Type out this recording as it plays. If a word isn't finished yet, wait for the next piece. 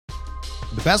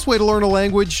The best way to learn a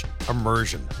language?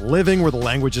 Immersion. Living where the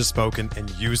language is spoken and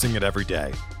using it every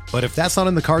day. But if that's not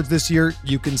in the cards this year,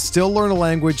 you can still learn a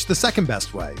language the second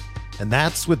best way, and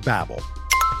that's with Babbel.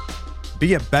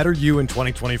 Be a better you in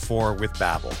 2024 with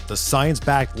Babbel, the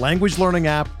science-backed language learning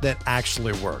app that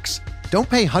actually works. Don't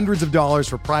pay hundreds of dollars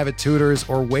for private tutors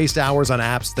or waste hours on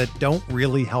apps that don't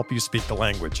really help you speak the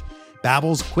language.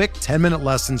 Babbel's quick 10-minute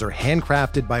lessons are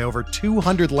handcrafted by over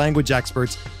 200 language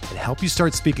experts and help you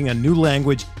start speaking a new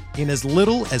language in as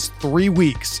little as 3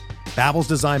 weeks. Babbel's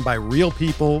designed by real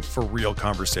people for real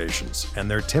conversations,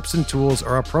 and their tips and tools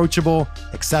are approachable,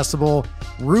 accessible,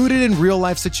 rooted in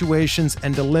real-life situations,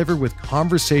 and delivered with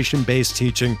conversation-based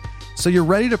teaching, so you're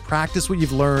ready to practice what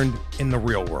you've learned in the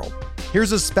real world.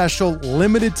 Here's a special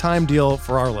limited-time deal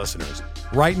for our listeners.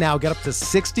 Right now, get up to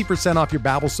 60% off your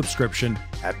Babbel subscription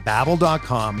at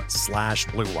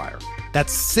babbel.com/Blue Wire.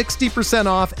 That's 60%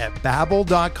 off at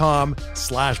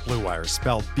babbel.com/Blue Wire,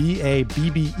 spelled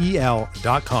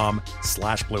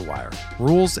BABBEL.com/Blue Wire.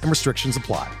 Rules and restrictions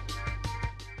apply.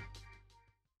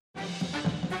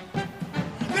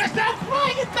 There's no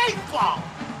crying in baseball!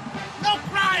 No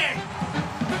crying!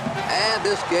 And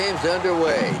this game's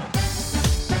underway.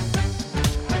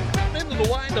 Into the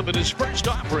windup in his first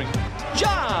offering.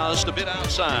 Just a bit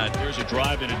outside. There's a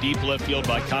drive in a deep left field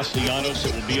by Castellanos.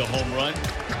 It will be a home run.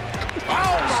 Oh,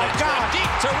 my God.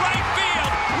 Deep to right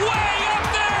field. Way up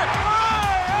there.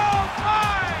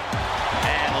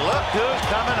 And look who's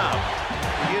coming up.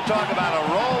 You talk about a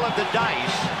roll of the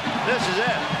dice. This is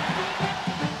it.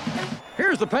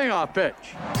 Here's the payoff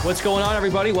pitch. What's going on,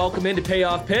 everybody? Welcome into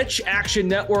Payoff Pitch, Action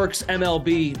Network's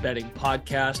MLB betting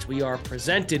podcast. We are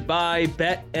presented by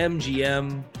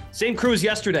BetMGM. Same crew as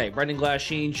yesterday. Brendan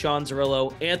Glasheen, Sean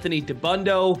Zerillo, Anthony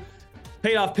Dabbundo.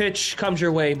 Payoff Pitch comes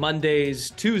your way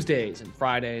Mondays, Tuesdays, and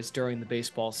Fridays during the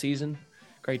baseball season.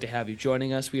 Great to have you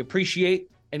joining us. We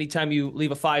appreciate anytime you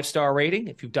leave a 5-star rating.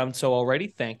 If you've done so already,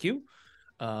 thank you.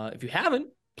 If you haven't,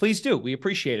 please do. We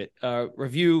appreciate it.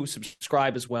 Review,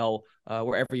 subscribe as well,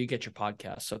 wherever you get your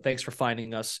podcasts. So thanks for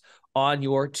finding us on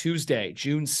your Tuesday,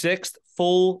 June 6th,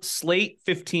 full slate,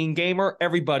 15-gamer.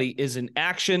 Everybody is in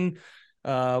action.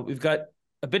 We've got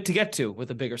a bit to get to with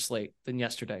a bigger slate than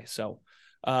yesterday. So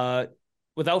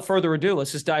without further ado,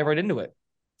 let's just dive right into it.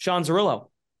 Sean Zerillo,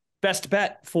 best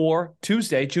bet for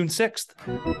Tuesday, June 6th.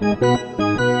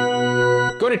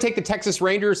 Going to take the Texas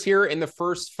Rangers here in the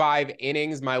first 5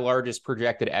 innings. My largest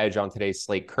projected edge on today's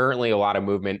slate. Currently a lot of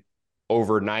movement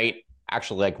overnight.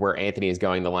 Actually, like where Anthony is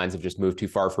going, the lines have just moved too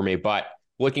far for me. But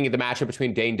looking at the matchup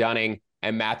between Dane Dunning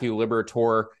and Matthew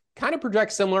Liberatore, kind of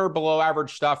projects similar below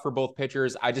average stuff for both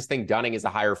pitchers. I just think Dunning is a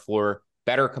higher floor,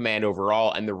 better command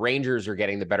overall, and the Rangers are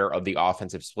getting the better of the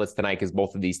offensive splits tonight because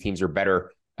both of these teams are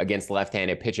better against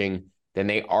left-handed pitching than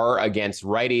they are against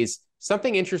righties.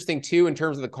 Something interesting, too, in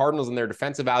terms of the Cardinals and their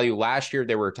defensive value. Last year,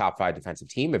 they were a top 5 defensive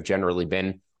team, have generally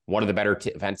been one of the better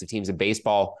defensive teams in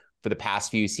baseball for the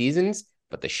past few seasons,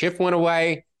 but the shift went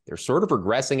away. They're sort of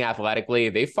regressing athletically.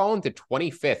 They've fallen to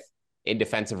 25th in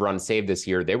defensive runs saved this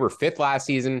year. They were 5th last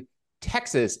season.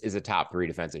 Texas is a top 3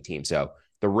 defensive team. So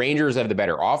the Rangers have the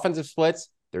better offensive splits.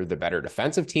 They're the better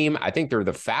defensive team. I think they're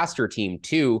the faster team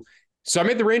too. So I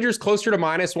made the Rangers closer to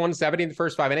minus 170 in the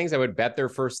first 5 innings. I would bet their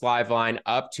first live line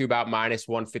up to about minus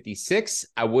 156.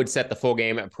 I would set the full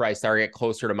game at price target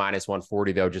closer to minus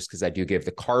 140 though, just because I do give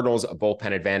the Cardinals a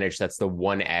bullpen advantage. That's the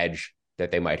one edge that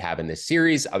they might have in this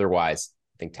series. Otherwise,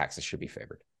 I think Texas should be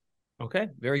favored. Okay,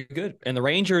 very good. And the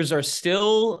Rangers are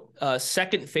still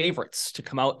second favorites to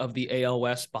come out of the AL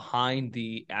West behind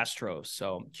the Astros.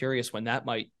 So I'm curious when that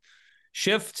might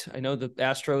shift. I know the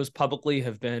Astros publicly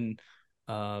have been,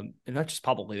 and not just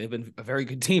publicly, they've been a very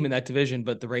good team in that division,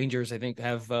 but the Rangers, I think,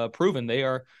 have proven they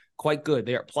are quite good.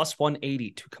 They are plus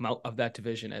 180 to come out of that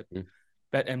division at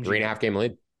BetMGM. 3.5 game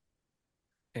lead.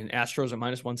 And Astros are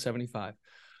minus 175.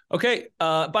 Okay,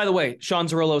 by the way, Sean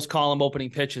Zerillo's column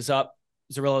opening pitch is up.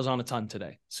 Zerillo's on a ton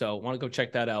today. So want to go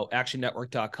check that out.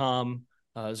 ActionNetwork.com.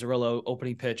 Zerillo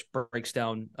opening pitch breaks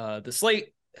down the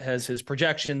slate, has his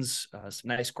projections, some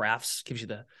nice graphs, gives you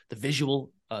the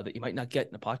visual that you might not get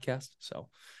in a podcast. So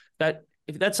that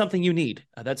if that's something you need,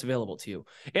 that's available to you.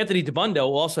 Anthony Dabbundo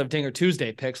will also have Dinger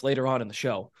Tuesday picks later on in the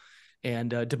show.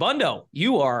 And Dabbundo,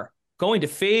 you are going to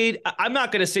fade. I'm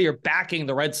not going to say you're backing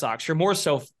the Red Sox. You're more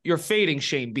so you're fading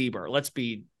Shane Bieber. Let's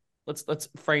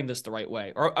frame this the right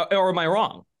way. Or am I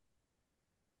wrong?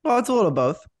 Well, it's a little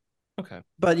both. Okay.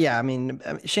 But yeah, I mean,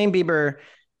 Shane Bieber,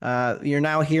 you're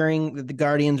now hearing that the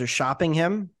Guardians are shopping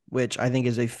him, which I think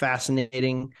is a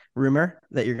fascinating rumor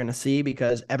that you're going to see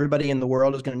because everybody in the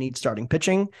world is going to need starting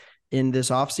pitching. in this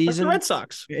offseason. The Red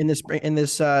Sox in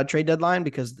this trade deadline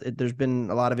because there's been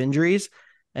a lot of injuries.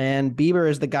 And Bieber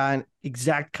is the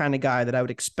exact kind of guy that I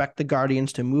would expect the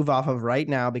Guardians to move off of right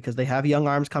now because they have young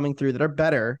arms coming through that are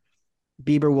better.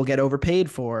 Bieber will get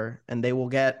overpaid for, and they will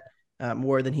get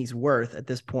more than he's worth at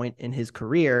this point in his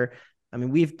career. I mean,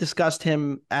 we've discussed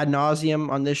him ad nauseum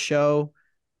on this show.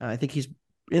 I think he's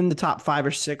in the top 5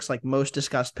 or 6, like most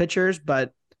discussed pitchers,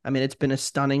 but I mean, it's been a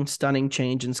stunning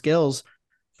change in skills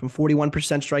from 41%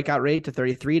 strikeout rate to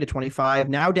 33 to 25,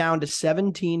 now down to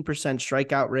 17%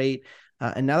 strikeout rate.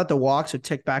 And now that the walks have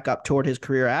ticked back up toward his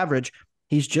career average,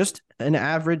 he's just an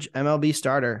average MLB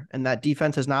starter, and that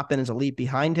defense has not been as elite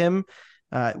behind him.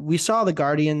 We saw the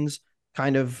Guardians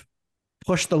kind of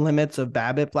push the limits of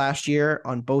BABIP last year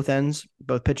on both ends,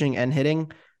 both pitching and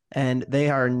hitting, and they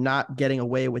are not getting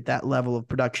away with that level of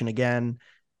production again.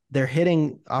 Their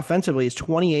hitting offensively is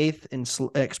 28th in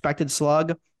expected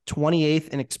slug, 28th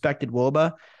in expected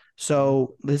WOBA.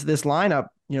 So this lineup,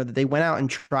 that they went out and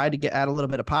tried to add a little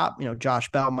bit of pop,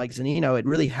 Josh Bell, Mike Zunino, it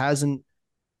really hasn't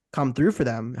come through for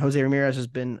them. Jose Ramirez has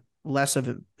been less of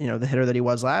the hitter that he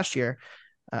was last year.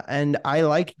 And I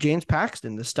like James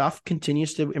Paxton. The stuff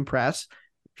continues to impress,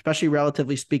 especially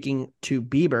relatively speaking to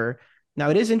Bieber. Now,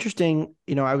 it is interesting.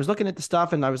 I was looking at the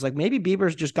stuff and I was like, maybe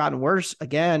Bieber's just gotten worse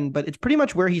again, but it's pretty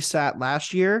much where he sat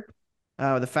last year.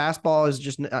 The fastball is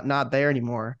just not there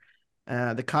anymore.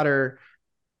 The cutter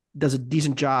does a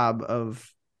decent job of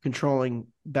controlling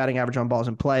batting average on balls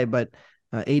in play, but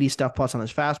 80 stuff plus on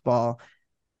his fastball,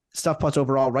 stuff plus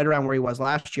overall right around where he was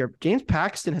last year. James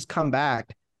Paxton has come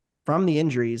back from the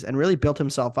injuries and really built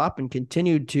himself up and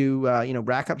continued to,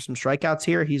 rack up some strikeouts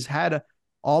here. He's had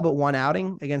all but one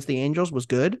outing against the Angels was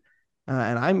good.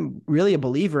 And I'm really a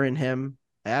believer in him.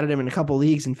 I added him in a couple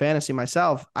leagues in fantasy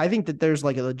myself. I think that there's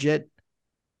like a legit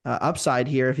upside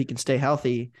here if he can stay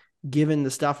healthy, given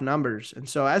the stuff numbers. And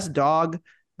so as a dog,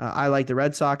 I like the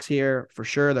Red Sox here for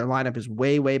sure. Their lineup is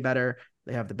way, way better.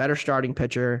 They have the better starting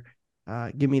pitcher.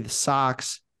 Give me the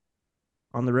Sox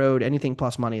on the road. Anything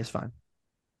plus money is fine.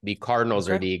 The Cardinals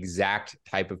are the exact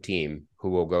type of team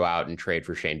who will go out and trade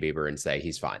for Shane Bieber and say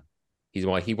he's fine. He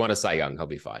won a Cy Young. He'll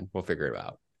be fine. We'll figure it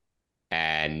out.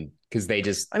 And because they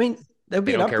don't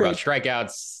care about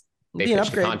strikeouts. They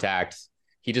pitch to contact.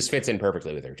 He just fits in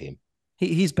perfectly with their team.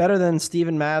 He's better than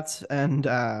Steven Matz and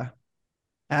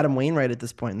Adam Wainwright at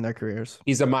this point in their careers.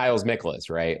 He's a Miles Mikolas,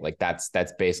 right? Like that's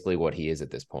basically what he is at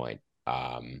this point.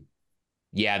 The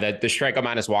strikeout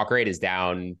minus walk rate is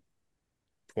down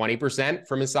 20%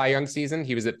 from his Cy Young season.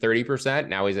 He was at 30%.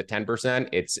 Now he's at 10%.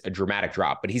 It's a dramatic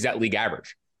drop, but he's at league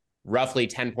average. Roughly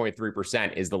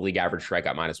 10.3% is the league average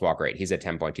strikeout minus walk rate. He's at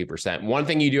 10.2%. One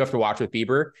thing you do have to watch with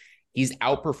Bieber, he's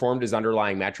outperformed his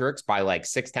underlying metrics by like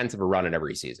 0.6 of a run in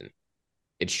every season.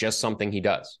 It's just something he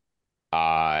does.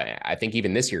 I think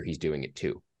even this year he's doing it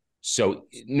too. So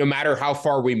no matter how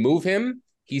far we move him,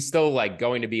 he's still like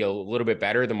going to be a little bit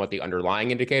better than what the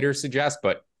underlying indicators suggest,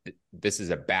 but this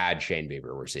is a bad Shane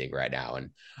Bieber we're seeing right now.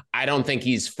 And I don't think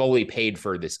he's fully paid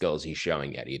for the skills he's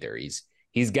showing yet either.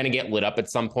 He's going to get lit up at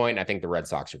some point. I think the Red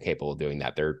Sox are capable of doing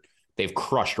that. They've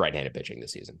crushed right-handed pitching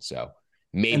this season. So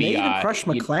maybe and they even crushed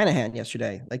McClanahan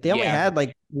yesterday. Like they only had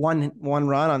like one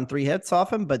run on 3 hits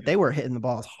off him, but they were hitting the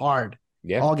balls hard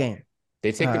all game.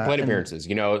 They take the plate appearances.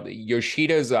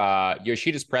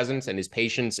 Yoshida's presence and his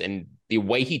patience and the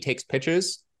way he takes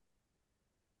pitches,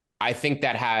 I think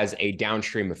that has a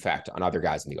downstream effect on other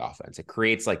guys in the offense. It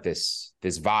creates like this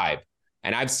vibe.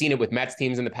 And I've seen it with Mets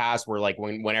teams in the past where like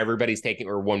when everybody's taking,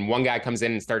 or when one guy comes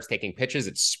in and starts taking pitches,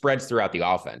 it spreads throughout the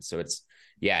offense. So it's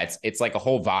like a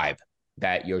whole vibe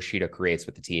that Yoshida creates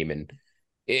with the team. And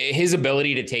his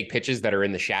ability to take pitches that are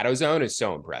in the shadow zone is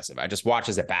so impressive. I just watch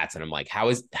his at bats and I'm like, how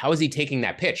is he taking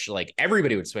that pitch? Like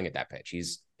everybody would swing at that pitch.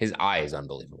 His eye is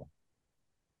unbelievable.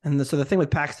 And so the thing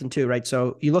with Paxton too, right?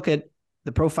 So you look at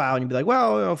the profile and you'd be like,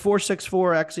 well,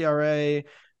 4.64 xERA,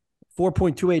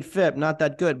 4.28 FIP, not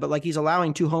that good, but like he's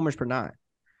allowing 2 homers per 9.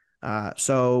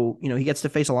 So, he gets to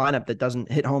face a lineup that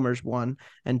doesn't hit homers, 1,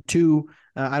 and 2,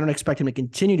 I don't expect him to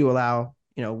continue to allow,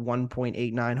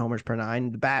 1.89 homers per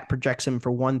 9. The bat projects him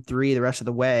for 1.3 the rest of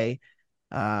the way.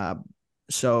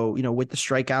 So, with the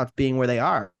strikeouts being where they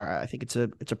are, I think it's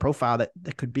a profile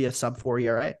that could be a sub-4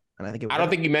 ERA. And I think I don't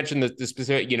think you mentioned the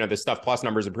specific, the stuff plus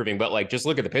numbers improving, but like just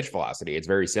look at the pitch velocity. It's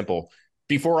very simple.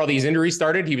 Before all these injuries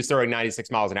started, he was throwing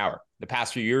 96 miles an hour. The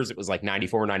past few years, it was like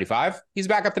 94, 95. He's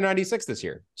back up to 96 this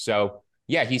year. So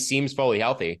yeah, he seems fully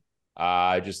healthy.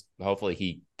 Just hopefully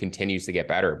he continues to get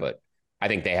better, but I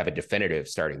think they have a definitive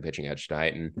starting pitching edge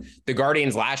tonight. And the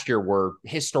Guardians last year were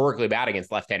historically bad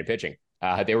against left-handed pitching.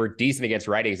 They were decent against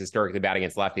righties, historically bad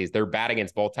against lefties. They're bad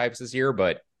against both types this year,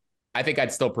 but I think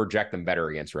I'd still project them better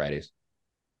against righties.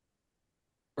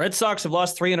 Red Sox have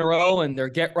lost 3 in a row, and their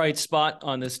get right spot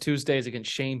on this Tuesday is against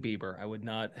Shane Bieber. I would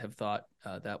not have thought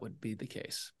that would be the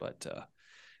case. But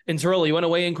and Zerillo, you want to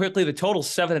weigh in quickly? The total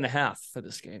 7.5 for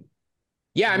this game.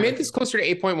 Yeah, I made this closer to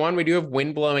 8.1. We do have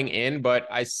wind blowing in, but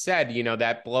I said,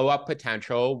 that blow up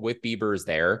potential with Bieber is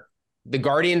there. The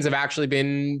Guardians have actually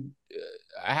been,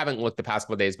 I haven't looked the past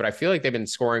couple of days, but I feel like they've been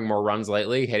scoring more runs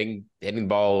lately, hitting the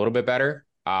ball a little bit better.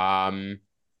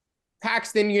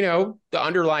 Paxton, the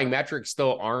underlying metrics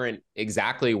still aren't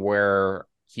exactly where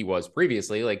he was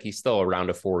previously. Like, he's still around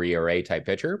a 4 ERA type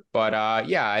pitcher. But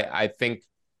I think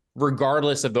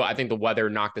regardless of I think the weather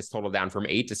knocked this total down from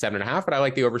 8 to 7.5, but I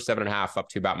like the over 7.5 up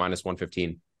to about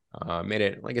 -115. Made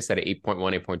it, like I said,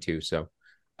 8.1, 8.2. So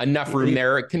enough room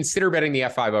there. Consider betting the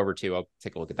F5 over too. I'll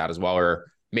take a look at that as well.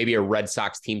 Or maybe a Red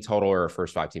Sox team total or a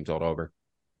first 5 team total over.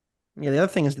 Yeah, the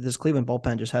other thing is that this Cleveland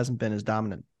bullpen just hasn't been as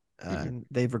dominant. And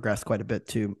they've regressed quite a bit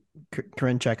too.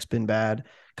 Karinchak's been bad.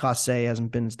 Kossei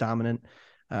hasn't been as dominant.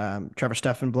 Trevor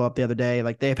Stephan blew up the other day.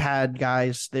 Like, they've had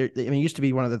guys it used to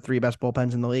be one of the 3 best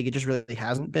bullpens in the league. It just really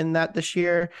hasn't been that this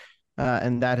year.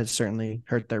 And that has certainly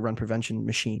hurt their run prevention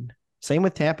machine. Same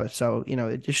with Tampa. So,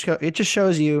 it just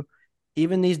shows you,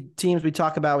 even these teams we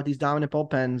talk about with these dominant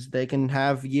bullpens, they can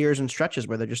have years and stretches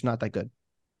where they're just not that good.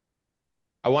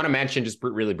 I want to mention just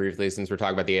really briefly, since we're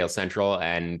talking about the AL Central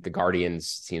and the Guardians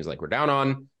seems like we're down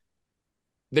on,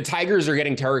 the Tigers are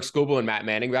getting Tarek Skubal and Matt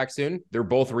Manning back soon. They're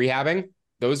both rehabbing.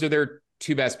 Those are their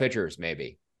 2 best pitchers,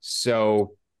 maybe.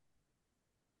 So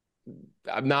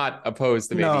I'm not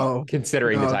opposed to maybe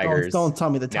considering the Tigers. Don't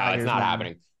tell me the Tigers. No, it's not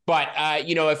happening. But,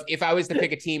 if I was to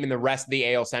pick a team in the rest of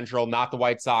the AL Central, not the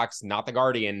White Sox, not the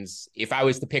Guardians, if I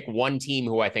was to pick one team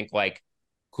who I think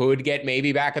could get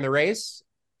maybe back in the race,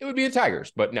 it would be the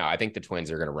Tigers. But no, I think the Twins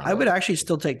are going to run. I would actually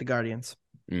still take the Guardians.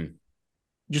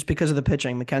 Just because of the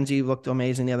pitching. McKenzie looked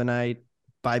amazing the other night.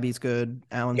 Bybee's good.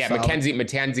 Allen's solid.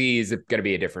 McKenzie is going to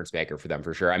be a difference maker for them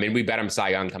for sure. I mean, we bet him Cy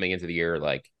Young coming into the year.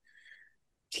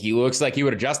 He looks like he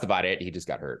would have justified it. He just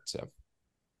got hurt. So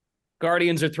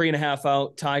Guardians are 3.5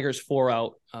 out. Tigers 4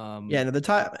 out.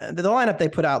 The lineup they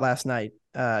put out last night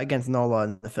against Nola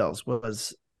and the Phils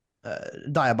was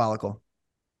diabolical.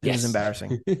 It was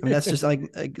embarrassing. I mean, that's just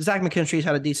Zach McKinstry's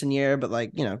had a decent year, but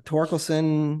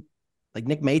Torkelson,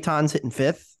 Nick Maton's hitting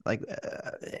 5th,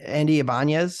 Andy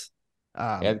Ibanez.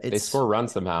 They score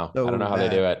runs somehow. So I don't know how they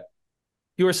do it.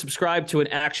 You are subscribed to an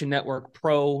Action Network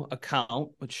Pro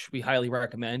account, which we highly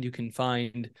recommend. You can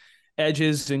find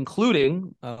edges,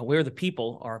 including where the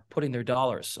people are putting their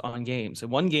dollars on games.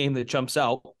 And one game that jumps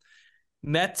out,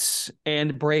 Mets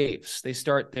and Braves. They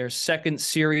start their 2nd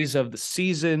series of the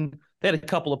season. They had a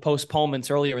couple of postponements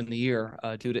earlier in the year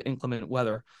due to inclement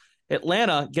weather.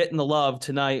 Atlanta getting the love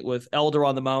tonight with Elder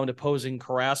on the mound opposing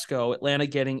Carrasco. Atlanta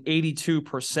getting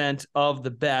 82% of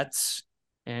the bets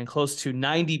and close to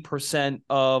 90%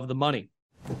 of the money.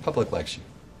 The public likes you.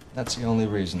 That's the only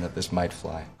reason that this might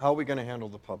fly. How are we going to handle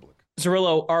the public?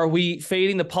 Zerillo, are we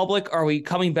fading the public? Are we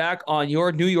coming back on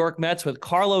your New York Mets with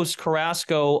Carlos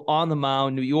Carrasco on the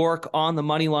mound? New York on the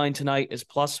money line tonight is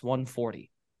 +140.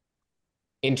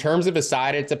 In terms of a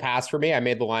side, it's a pass for me. I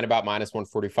made the line about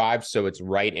 -145, so it's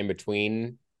right in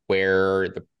between where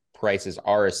the prices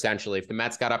are essentially. If the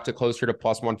Mets got up to closer to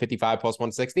 +155,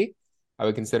 +160, I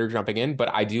would consider jumping in,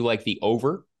 but I do like the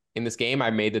over in this game.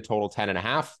 I made the total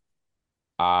 10.5.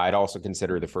 I'd also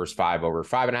consider the first 5 over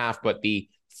 5.5, but the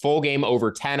full game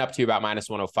over 10 up to about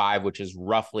 -105, which is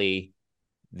roughly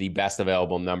the best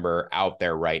available number out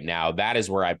there right now. That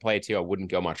is where I'd play it to. I wouldn't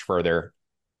go much further.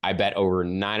 I bet over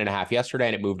 9.5 yesterday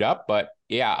and it moved up. But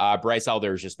yeah, Bryce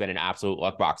Elder has just been an absolute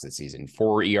luck box this season.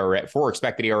 4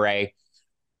 expected ERA,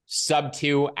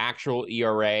 sub-2 actual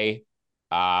ERA.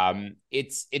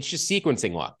 It's just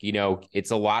sequencing luck.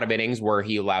 It's a lot of innings where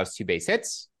he allows 2 base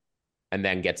hits and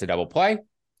then gets a double play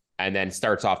and then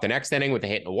starts off the next inning with a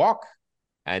hit and a walk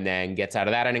and then gets out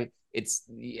of that inning. It's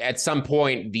at some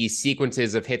point, these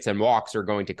sequences of hits and walks are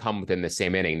going to come within the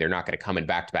same inning. They're not going to come in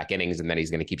back-to-back innings, and then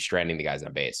he's going to keep stranding the guys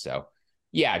on base. So,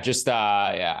 yeah,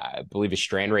 I believe his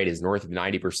strand rate is north of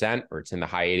 90%, or it's in the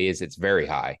high 80s. It's very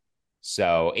high.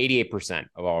 So 88%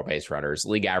 of all base runners.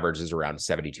 League average is around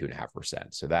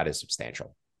 72.5%. So that is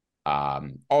substantial.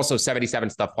 Also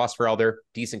 77 stuff plus for Elder.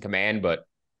 Decent command, but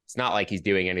it's not like he's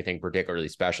doing anything particularly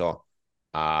special.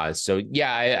 I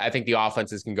think the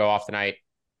offenses can go off tonight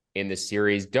in this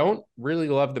series. Don't really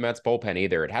love the Mets bullpen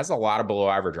either. It has a lot of below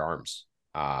average arms,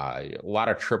 a lot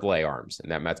of AAA arms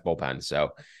in that Mets bullpen. So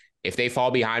if they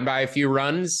fall behind by a few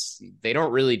runs, they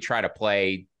don't really try to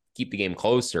keep the game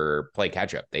close or play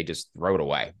catch up. They just throw it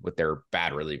away with their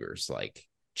bad relievers like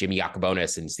Jimmy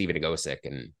Yacobonis and Steven Agosic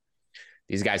and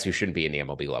these guys who shouldn't be in the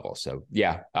MLB level. So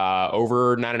yeah,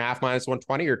 over 9.5 minus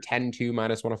 120 or 10-2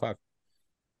 minus 105.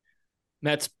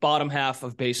 Mets bottom half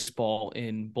of baseball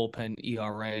in bullpen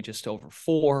ERA, just over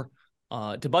 4.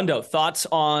 Dabundo, thoughts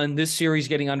on this series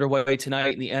getting underway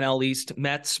tonight in the NL East?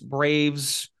 Mets,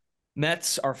 Braves.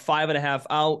 Mets are 5.5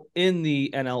 out in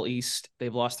the NL East.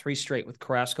 They've lost 3 straight with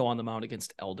Carrasco on the mound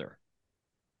against Elder.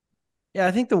 Yeah,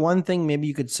 I think the one thing maybe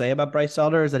you could say about Bryce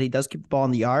Elder is that he does keep the ball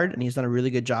in the yard, and he's done a really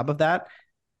good job of that.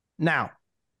 Now,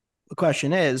 the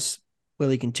question is, will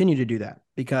he continue to do that?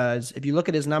 Because if you look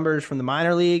at his numbers from the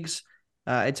minor leagues,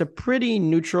 it's a pretty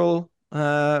neutral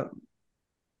park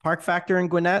factor in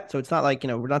Gwinnett. So it's not like,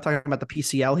 we're not talking about the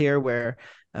PCL here where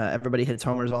everybody hits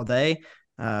homers all day.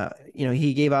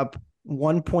 He gave up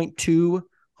 1.2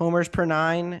 homers per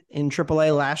 9 in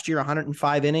AAA last year,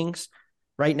 105 innings.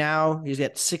 Right now, he's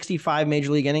got 65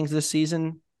 major league innings this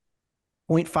season,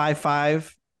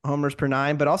 0.55 homers per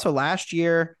 9. But also last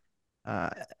year,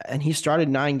 and he started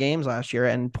 9 games last year,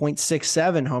 and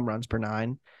 0.67 home runs per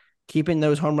 9, keeping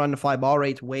those home run to fly ball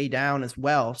rates way down as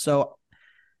well. So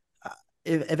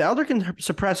if Elder can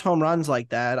suppress home runs like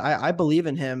that, I believe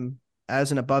in him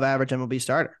as an above average MLB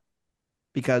starter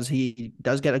because he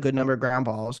does get a good number of ground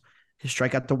balls. His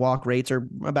strikeout to walk rates are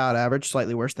about average,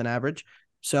 slightly worse than average.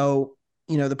 So,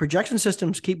 the projection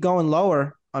systems keep going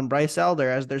lower on Bryce Elder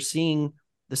as they're seeing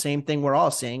the same thing we're all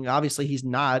seeing. Obviously, he's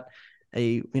not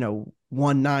a,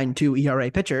 1.92 ERA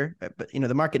pitcher, but,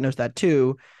 the market knows that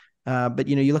too. But,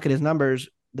 you look at his numbers,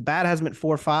 the bat has him at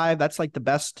 4.5. That's like the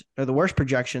best or the worst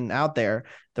projection out there.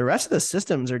 The rest of the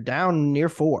systems are down near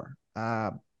 4.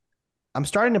 I'm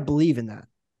starting to believe in that.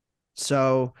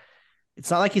 So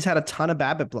it's not like he's had a ton of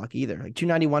BABIP luck either. Like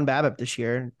 291 BABIP this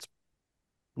year. It's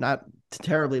not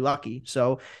terribly lucky.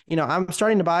 So, I'm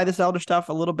starting to buy this Elder stuff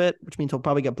a little bit, which means he'll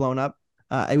probably get blown up.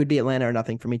 It would be Atlanta or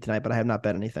nothing for me tonight, but I have not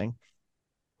bet anything.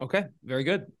 Okay, very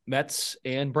good. Mets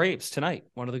and Braves tonight.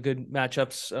 One of the good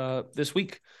matchups this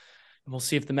week. And we'll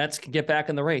see if the Mets can get back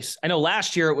in the race. I know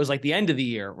last year it was like the end of the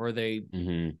year where they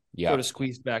sort of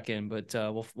squeezed back in, but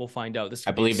we'll find out.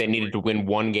 I believe they needed to win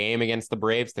 1 game against the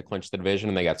Braves to clinch the division,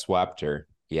 and they got swept.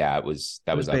 That was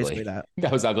ugly.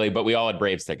 That was ugly, but we all had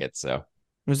Braves tickets, so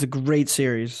it was a great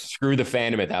series. Screw the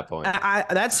fandom at that point.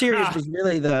 That series was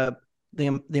really the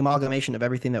amalgamation of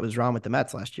everything that was wrong with the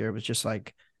Mets last year. It was just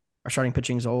like our starting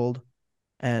pitching's old,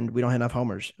 and we don't have enough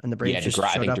homers. And the Braves just showed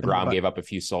up. I think DeGrom gave up a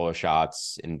few solo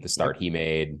shots in the start he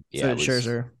made. Yeah, so did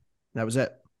Scherzer. That was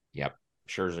it. Yep.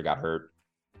 Scherzer got hurt.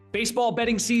 Baseball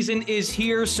betting season is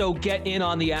here, so get in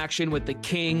on the action with the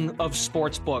king of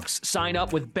sportsbooks. Sign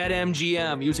up with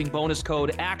BetMGM using bonus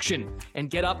code ACTION and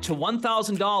get up to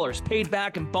 $1,000 paid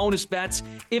back in bonus bets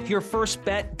if your first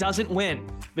bet doesn't win.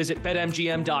 Visit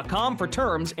BetMGM.com for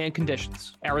terms and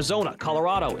conditions. Arizona,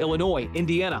 Colorado, Illinois,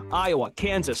 Indiana, Iowa,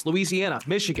 Kansas, Louisiana,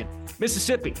 Michigan,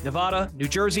 Mississippi, Nevada, New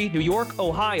Jersey, New York,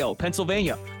 Ohio,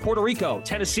 Pennsylvania, Puerto Rico,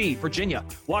 Tennessee, Virginia,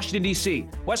 Washington, D.C.,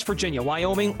 West Virginia,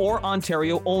 Wyoming, or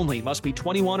Ontario only. Must be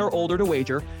 21 or older to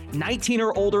wager, 19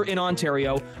 or older in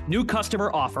Ontario. New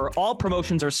customer offer. All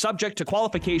promotions are subject to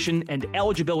qualification and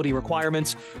eligibility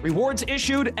requirements. Rewards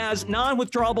issued as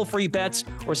non-withdrawable free bets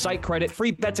or site credit.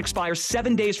 Free bets expire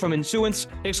 7 days from issuance.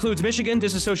 Excludes Michigan.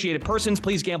 Disassociated persons.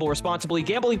 Please gamble responsibly.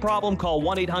 Gambling problem? Call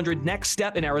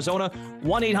 1-800-NEXT-STEP in Arizona,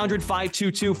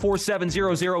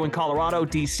 1-800-522-4700 in Colorado,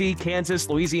 D.C., Kansas,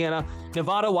 Louisiana,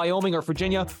 Nevada, Wyoming, or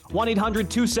Virginia,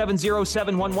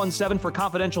 1-800-270-7117 for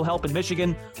confidential help in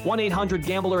Michigan,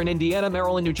 1-800-GAMBLER in Indiana,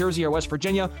 Maryland, New Jersey, or West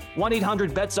Virginia,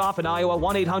 1-800-BETS-OFF in Iowa,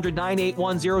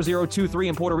 1-800-981-0023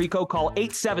 in Puerto Rico. Call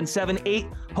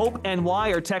 877-8-HOPE-NY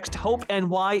or text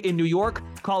HOPE-NY in New York.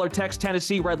 Call or text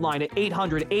Tennessee Red Line at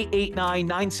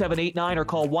 800-889-9789 or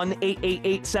call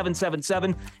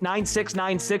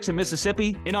 1-888-777-9696 in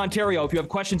Mississippi. In Ontario, if you have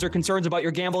questions or concerns about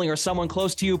your gambling or someone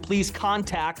close to you, please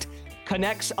contact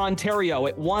Connects Ontario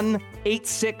at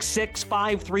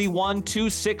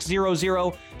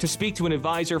 1-866-531-2600 to speak to an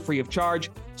advisor free of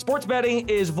charge. Sports betting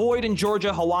is void in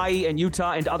Georgia, Hawaii, and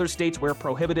Utah, and other states where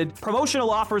prohibited. Promotional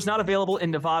offers not available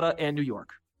in Nevada and New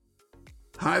York.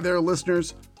 Hi there,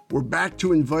 listeners. We're back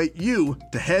to invite you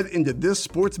to head into this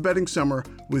sports betting summer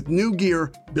with new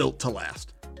gear built to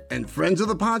last. And friends of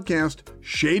the podcast,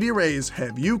 Shady Rays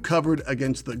have you covered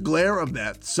against the glare of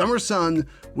that summer sun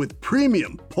with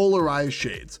premium polarized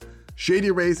shades.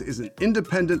 Shady Rays is an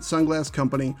independent sunglass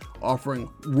company offering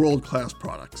world-class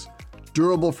products,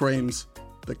 durable frames,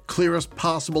 the clearest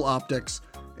possible optics,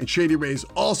 and Shady Rays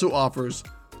also offers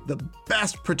the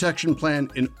best protection plan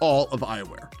in all of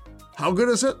eyewear. How good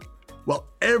is it? Well,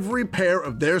 every pair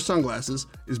of their sunglasses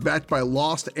is backed by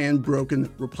lost and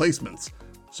broken replacements.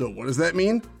 So what does that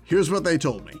mean? Here's what they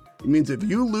told me. It means if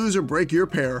you lose or break your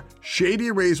pair,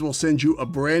 Shady Rays will send you a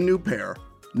brand new pair,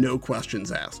 no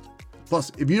questions asked.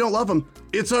 Plus, if you don't love them,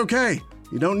 it's okay.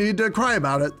 You don't need to cry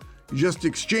about it. You just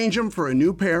exchange them for a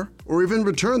new pair or even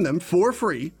return them for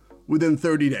free within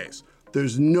 30 days.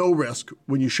 There's no risk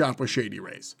when you shop with Shady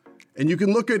Rays. And you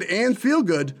can look good and feel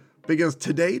good because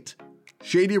to date,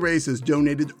 Shady Rays has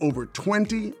donated over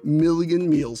 20 million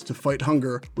meals to fight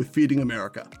hunger with Feeding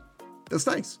America. That's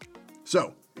nice.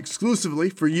 So, exclusively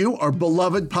for you, our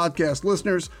beloved podcast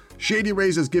listeners, Shady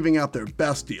Rays is giving out their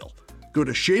best deal. Go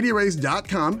to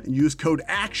shadyrays.com and use code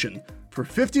ACTION for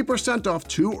 50% off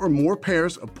 2 or more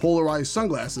pairs of polarized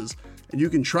sunglasses, and you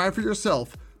can try for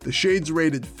yourself the shades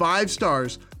rated 5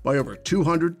 stars by over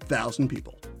 200,000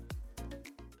 people.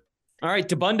 All right,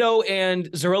 Dabundo and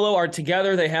Zerillo are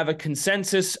together. They have a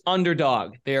consensus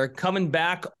underdog. They are coming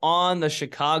back on the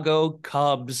Chicago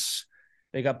Cubs.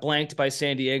 They got blanked by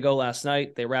San Diego last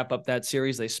night. They wrap up that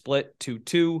series. They split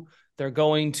 2-2. They're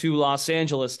going to Los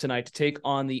Angeles tonight to take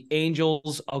on the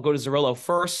Angels. I'll go to Zerillo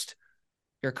first.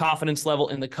 Your confidence level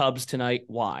in the Cubs tonight.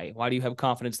 Why? Why do you have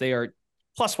confidence? They are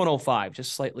plus 105,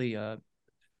 just slightly,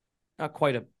 not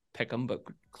quite a pick 'em, but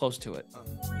close to it.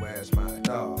 Where's my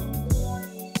dog?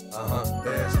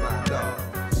 There's my dog.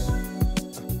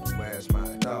 Where's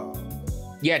my dog?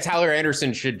 Yeah, Tyler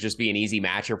Anderson should just be an easy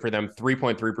matchup for them.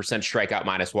 3.3% strikeout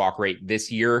minus walk rate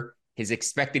this year. His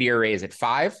expected ERA is at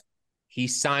 5. He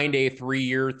signed a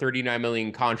 3-year, $39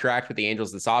 million contract with the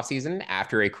Angels this offseason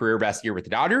after a career best year with the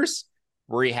Dodgers,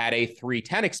 where he had a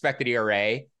 3.10 expected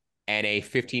ERA and a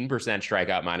 15%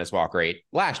 strikeout minus walk rate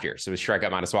last year. So his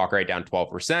strikeout minus walk rate down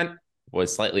 12%,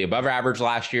 was slightly above average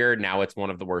last year. Now it's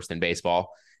one of the worst in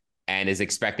baseball. And his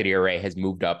expected ERA has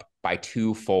moved up by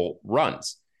 2 full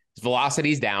runs. His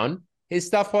velocity's down. His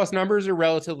stuff plus numbers are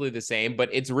relatively the same, but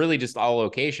it's really just all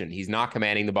location. He's not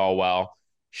commanding the ball well,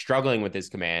 struggling with his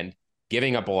command,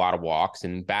 giving up a lot of walks,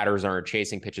 and batters aren't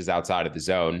chasing pitches outside of the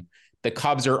zone. The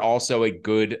Cubs are also a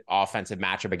good offensive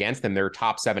matchup against them. They're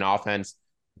top 7 offense,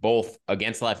 both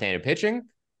against left-handed pitching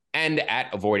and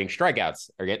at avoiding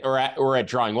strikeouts, or at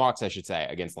drawing walks, I should say,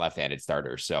 against left-handed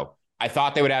starters. So I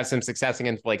thought they would have some success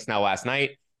against Blake Snell last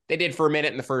night. They did for a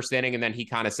minute in the first inning, and then he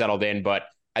kind of settled in. But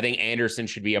I think Anderson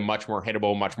should be a much more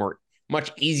hittable,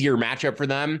 much easier matchup for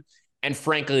them. And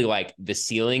frankly, like the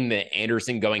ceiling, the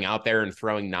Anderson going out there and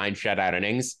throwing 9 shutout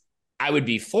innings, I would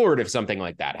be floored if something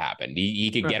like that happened. He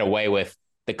could get away with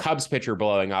the Cubs pitcher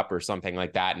blowing up or something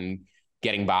like that and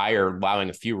getting by or allowing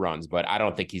a few runs, but I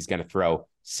don't think he's going to throw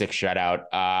 6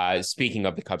 shutout. Speaking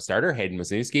of the Cubs starter, Hayden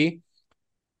Wesneski,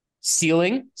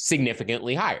 ceiling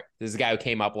significantly higher. This is a guy who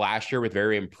came up last year with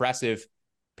very impressive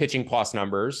pitching plus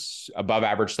numbers, above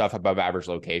average stuff, above average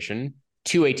location,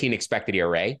 2.18 expected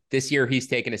ERA. This year, he's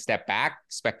taken a step back.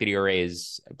 Expected ERA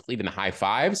is, I believe, in the high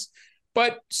 5s,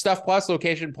 but stuff plus,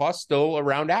 location plus, still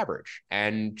around average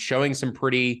and showing some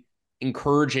pretty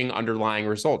encouraging underlying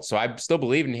results. So I still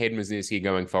believe in Hayden Wesneski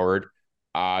going forward.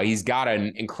 He's got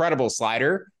an incredible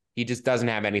slider. He just doesn't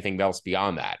have anything else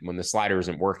beyond that. When the slider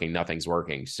isn't working, nothing's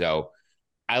working. So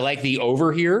I like the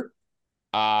over here.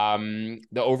 The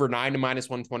over 9 to minus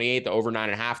 128, the over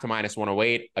 9.5 to minus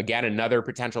 108. Again, another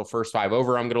potential first 5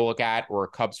 over I'm going to look at, or a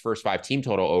Cubs first 5 team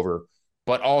total over,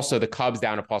 but also the Cubs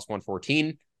down to plus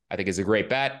 114, I think is a great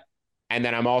bet. And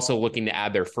then I'm also looking to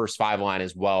add their first 5 line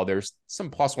as well. There's some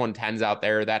plus 110s out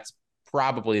there. That's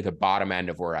probably the bottom end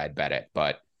of where I'd bet it.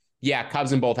 But yeah,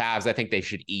 Cubs in both halves. I think they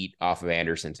should eat off of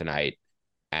Anderson tonight.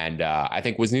 And I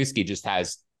think Wesneski just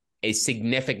has a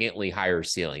significantly higher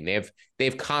ceiling. They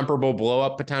have comparable blow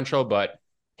up potential, but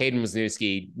Hayden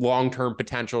Wesneski, long-term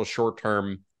potential,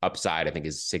 short-term upside, I think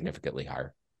is significantly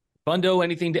higher. Bundo,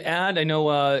 anything to add? I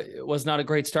know it was not a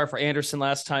great start for Anderson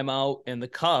last time out, and the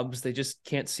Cubs, they just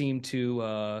can't seem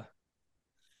to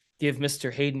give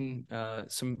Mr. Hayden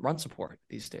some run support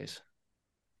these days.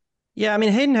 Yeah, I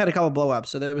mean, Hayden had a couple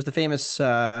blow-ups. So there was the famous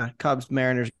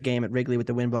Cubs-Mariners game at Wrigley with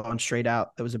the wind blowing straight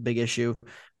out. That was a big issue.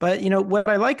 But, you know, what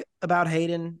I like about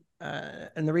Hayden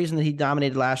and the reason that he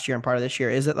dominated last year and part of this year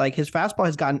is that, like, his fastball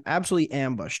has gotten absolutely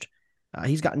ambushed.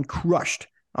 He's gotten crushed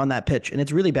on that pitch, and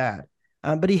it's really bad.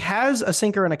 But he has a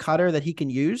sinker and a cutter that he can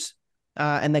use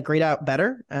and that grade out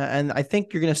better. And I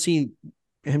think you're going to see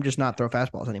him just not throw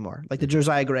fastballs anymore, like the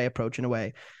Josiah Gray approach in a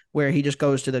way, where he just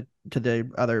goes to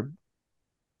the other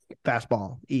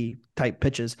fastball type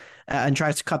pitches and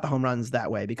tries to cut the home runs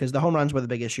that way, because the home runs were the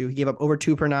big issue. He gave up over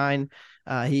 2 per 9.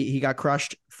 He got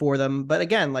crushed for them. But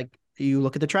again, like you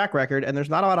look at the track record and there's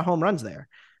not a lot of home runs there.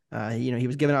 He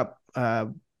was giving up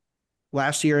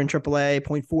last year in AAA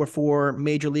 0.44,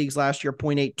 major leagues last year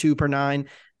 0.82 per 9.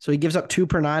 So he gives up 2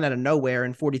 per 9 out of nowhere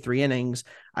in 43 innings.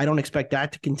 I don't expect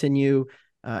that to continue.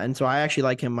 And so I actually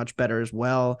like him much better as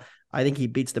well. I think he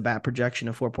beats the bat projection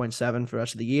of 4.7 for the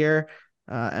rest of the year.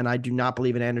 And I do not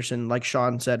believe in Anderson, like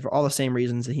Sean said, for all the same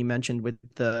reasons that he mentioned, with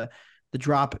the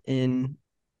drop in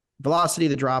velocity,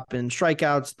 the drop in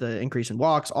strikeouts, the increase in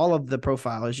walks. All of the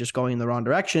profile is just going in the wrong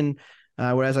direction.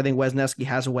 Whereas I think Wesneski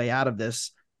has a way out of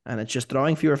this, and it's just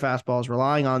throwing fewer fastballs,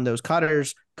 relying on those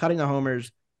cutters, cutting the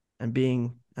homers, and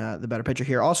being the better pitcher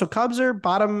here. Also, Cubs are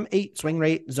bottom 8 swing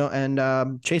rate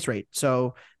and chase rate.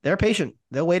 So they're patient.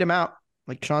 They'll wait him out.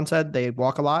 Like Sean said, they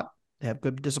walk a lot. They have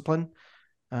good discipline.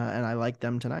 And I like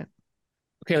them tonight.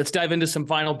 Okay, let's dive into some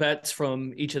final bets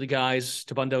from each of the guys.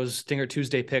 Dabundo's Stinger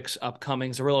Tuesday picks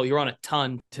upcoming. Zerillo, you're on a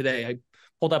ton today. I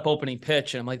pulled up opening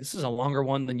pitch, and I'm like, this is a longer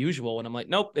one than usual. And I'm like,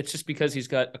 nope, it's just because he's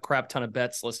got a crap ton of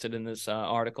bets listed in this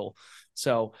article.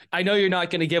 So I know you're not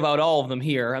going to give out all of them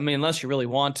here. I mean, unless you really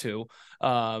want to.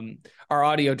 Our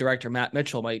audio director, Matt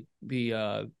Mitchell, might be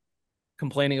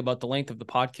complaining about the length of the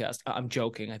podcast. I'm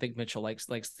joking. I think Mitchell likes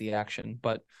the action,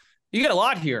 but you got a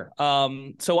lot here.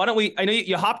 So why don't we, I know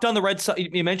you hopped on the Red Sox,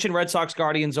 you mentioned Red Sox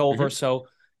Guardians over. So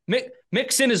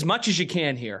mix in as much as you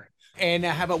can here. And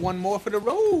how about one more for the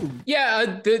road?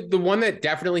 Yeah, the one that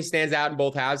definitely stands out in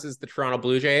both halves is the Toronto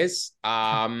Blue Jays.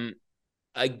 Again,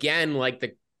 like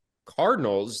the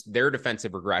Cardinals, their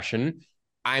defensive regression,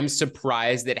 I'm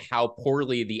surprised at how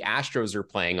poorly the Astros are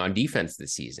playing on defense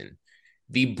this season.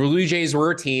 The Blue Jays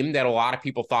were a team that a lot of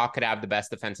people thought could have the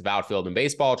best defensive outfield in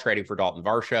baseball, trading for Dalton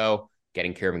Varsho,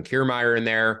 getting Kevin Kiermaier in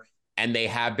there, and they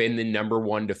have been the number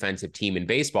 1 defensive team in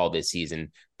baseball this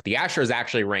season. But the Astros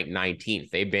actually ranked 19th.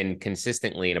 They've been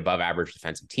consistently an above-average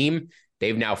defensive team.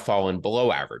 They've now fallen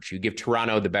below average. You give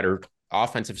Toronto the better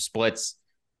offensive splits,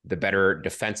 the better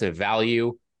defensive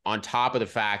value, on top of the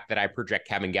fact that I project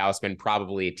Kevin Gausman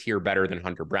probably a tier better than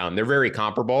Hunter Brown. They're very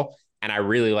comparable, and I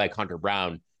really like Hunter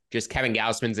Brown. Just Kevin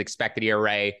Gausman's expected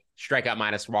ERA, strikeout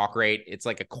minus walk rate, it's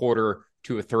like a quarter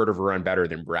to a third of a run better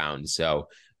than Brown. So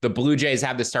the Blue Jays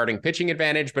have the starting pitching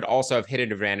advantage, but also have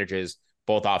hidden advantages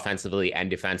both offensively and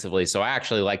defensively. So I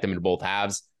actually like them in both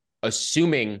halves,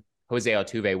 assuming Jose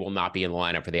Altuve will not be in the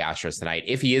lineup for the Astros tonight.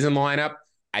 If he is in the lineup,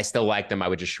 I still like them. I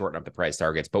would just shorten up the price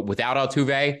targets. But without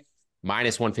Altuve,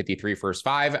 minus 153 first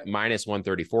 5, minus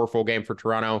 134 full game for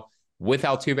Toronto. With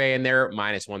Altuve in there,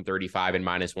 minus 135 and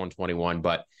minus 121.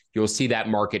 But you'll see that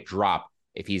market drop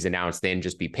if he's announced in.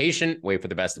 Just be patient, wait for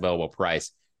the best available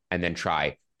price, and then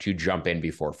try to jump in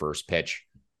before first pitch.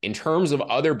 In terms of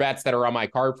other bets that are on my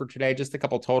card for today, just a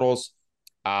couple totals.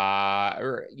 I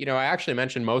actually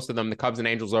mentioned most of them. The Cubs and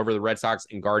Angels over, the Red Sox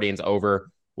and Guardians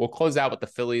over. We'll close out with the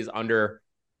Phillies under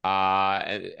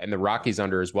and the Rockies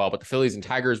under as well. But the Phillies and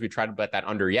Tigers, we tried to bet that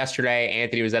under yesterday.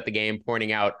 Anthony was at the game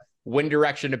pointing out wind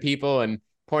direction to people and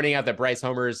pointing out that Bryce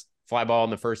Homer's fly ball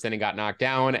in the first inning got knocked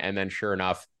down. And then sure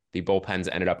enough, the bullpens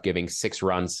ended up giving 6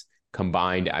 runs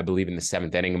combined, I believe, in the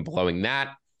 7th inning and blowing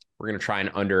that. We're going to try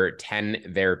and under 10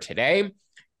 there today.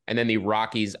 And then the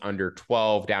Rockies under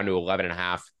 12 down to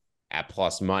 11.5 at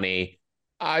plus money.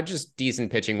 Just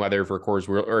decent pitching weather for Coors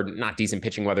Field, or not decent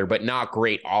pitching weather, but not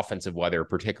great offensive weather,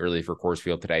 particularly for Coors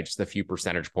Field today. Just a few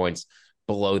percentage points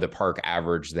below the park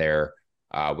average there,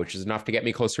 which is enough to get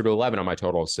me closer to 11 on my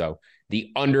total. So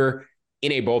the under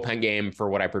in a bullpen game for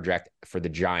what I project for the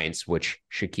Giants, which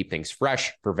should keep things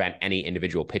fresh, prevent any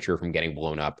individual pitcher from getting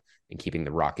blown up, and keeping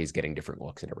the Rockies getting different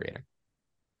looks in every inning.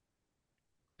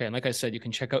 Okay, and like I said, you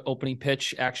can check out Opening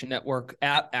Pitch Action Network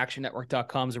at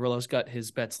actionnetwork.com. Zerillo's got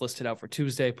his bets listed out for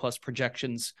Tuesday, plus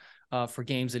projections for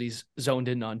games that he's zoned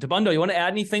in on. Dabundo, you want to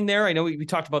add anything there? I know we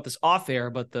talked about this off air,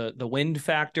 but the wind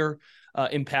factor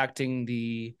impacting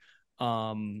the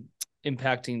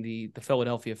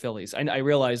Philadelphia Phillies. I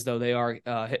realize though they are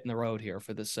hitting the road here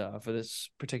for this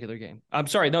particular game. I'm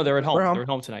sorry, no, they're at home. They're at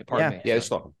home tonight. Pardon me. Yeah, they're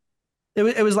still.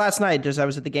 It was last night. I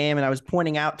was at the game and I was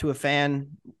pointing out to a fan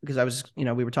because I was, we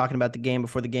were talking about the game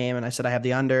before the game, and I said I have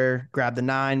the under, grab the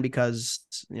 9 because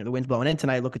the wind's blowing in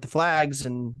tonight. Look at the flags,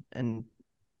 and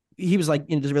he was like,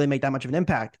 does it really make that much of an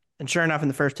impact? And sure enough, in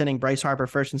the first inning, Bryce Harper,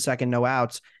 first and second, no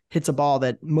outs, hits a ball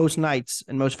that most nights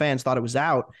and most fans thought it was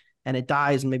out, and it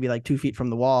dies maybe like 2 feet from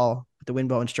the wall with the wind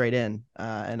blowing straight in.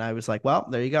 And I was like, well,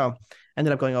 there you go.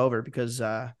 Ended up going over because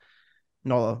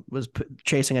Nola was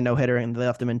chasing a no-hitter and they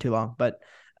left him in too long. But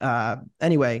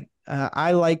anyway,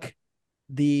 I like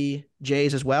the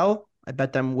Jays as well. I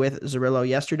bet them with Zerillo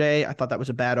yesterday. I thought that was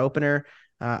a bad opener.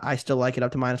 I still like it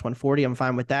up to minus 140. I'm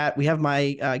fine with that. We have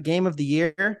my game of the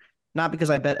year, not because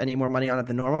I bet any more money on it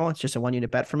than normal. It's just a 1-unit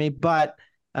bet for me. But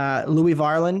Louis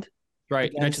Varland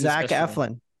against Zach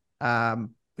Eflin.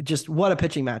 Just what a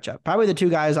pitching matchup. Probably the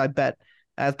 2 guys I bet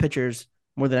as pitchers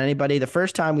more than anybody. The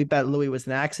first time we bet Louis was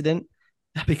an accident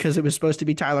because it was supposed to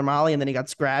be Tyler Mahle, and then he got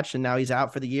scratched, and now he's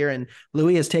out for the year. And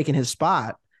Louis has taken his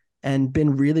spot and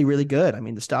been really, really good. I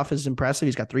mean, the stuff is impressive.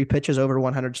 He's got 3 pitches over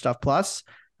 100 stuff plus.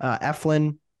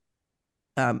 Eflin,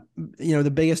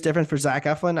 the biggest difference for Zach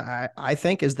Eflin, I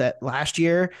think, is that last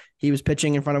year he was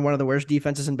pitching in front of one of the worst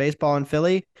defenses in baseball in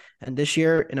Philly. And this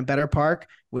year in a better park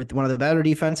with one of the better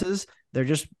defenses, they're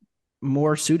just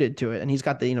more suited to it. And he's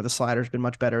got the slider's been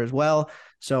much better as well.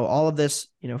 So all of this,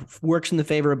 works in the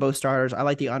favor of both starters. I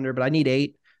like the under, but I need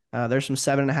 8. There's some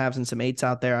 7.5s and some 8s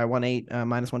out there. I won 8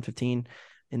 minus 115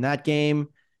 in that game.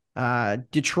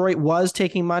 Detroit was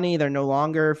taking money. They're no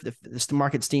longer. The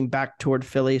market steamed back toward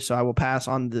Philly, so I will pass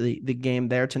on the game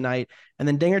there tonight. And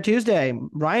then Dinger Tuesday,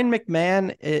 Ryan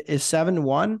McMahon is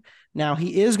 7-1. Now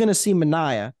he is going to see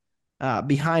Manaea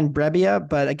behind Brebbia,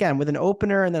 but again, with an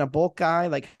opener and then a bulk guy,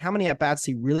 like how many at-bats is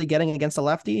he really getting against a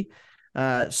lefty?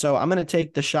 So I'm going to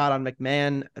take the shot on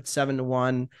McMahon at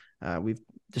 7-1. We've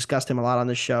discussed him a lot on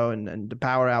this show and the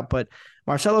power output.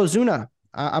 Marcell Ozuna,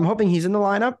 I'm hoping he's in the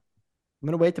lineup. I'm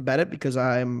going to wait to bet it because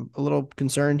I'm a little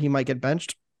concerned he might get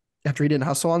benched after he didn't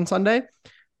hustle on Sunday.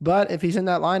 But if he's in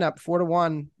that lineup,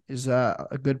 4-1 is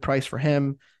a good price for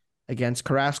him against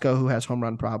Carrasco, who has home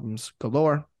run problems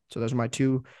galore. So those are my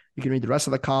 2. You can read the rest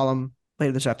of the column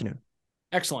later this afternoon.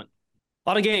 Excellent. A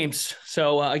lot of games.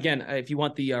 So again, if you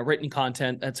want the written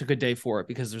content, that's a good day for it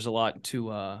because there's a lot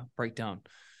to break down.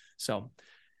 So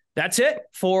that's it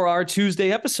for our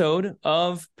Tuesday episode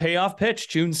of Payoff Pitch,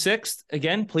 June 6th.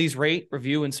 Again, please rate,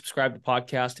 review, and subscribe to the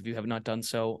podcast if you have not done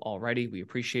so already. We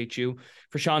appreciate you.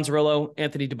 For Sean Zerillo,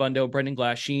 Anthony Dabbundo, Brendan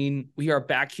Glasheen, we are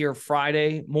back here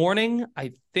Friday morning.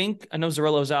 I know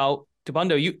Zerillo's out.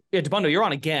 Dabbundo, you're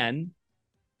on again.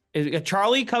 Is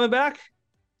Charlie coming back?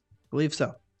 I believe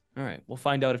so. All right. We'll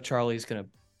find out if Charlie's going to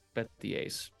bet the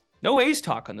A's. No A's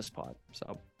talk on this pod.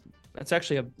 So that's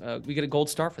actually we get a gold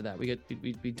star for that. We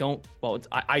don't,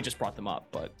 I just brought them up,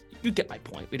 but you get my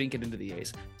point. We didn't get into the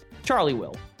A's. Charlie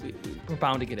will. We're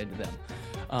bound to get into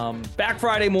them. Back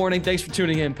Friday morning. Thanks for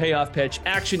tuning in. Payoff Pitch,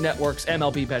 Action Network's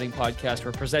MLB betting podcast.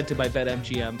 We're presented by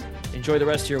BetMGM. Enjoy the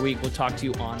rest of your week. We'll talk to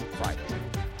you on Friday.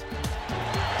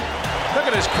 Look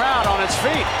at his crowd on its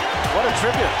feet. What a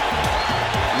tribute.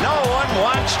 No one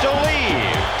wants to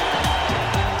leave.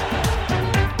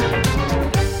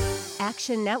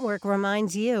 Action Network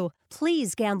reminds you,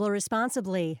 please gamble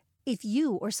responsibly. If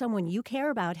you or someone you care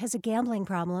about has a gambling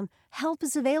problem, help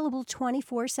is available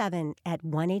 24/7 at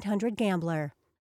 1-800-GAMBLER.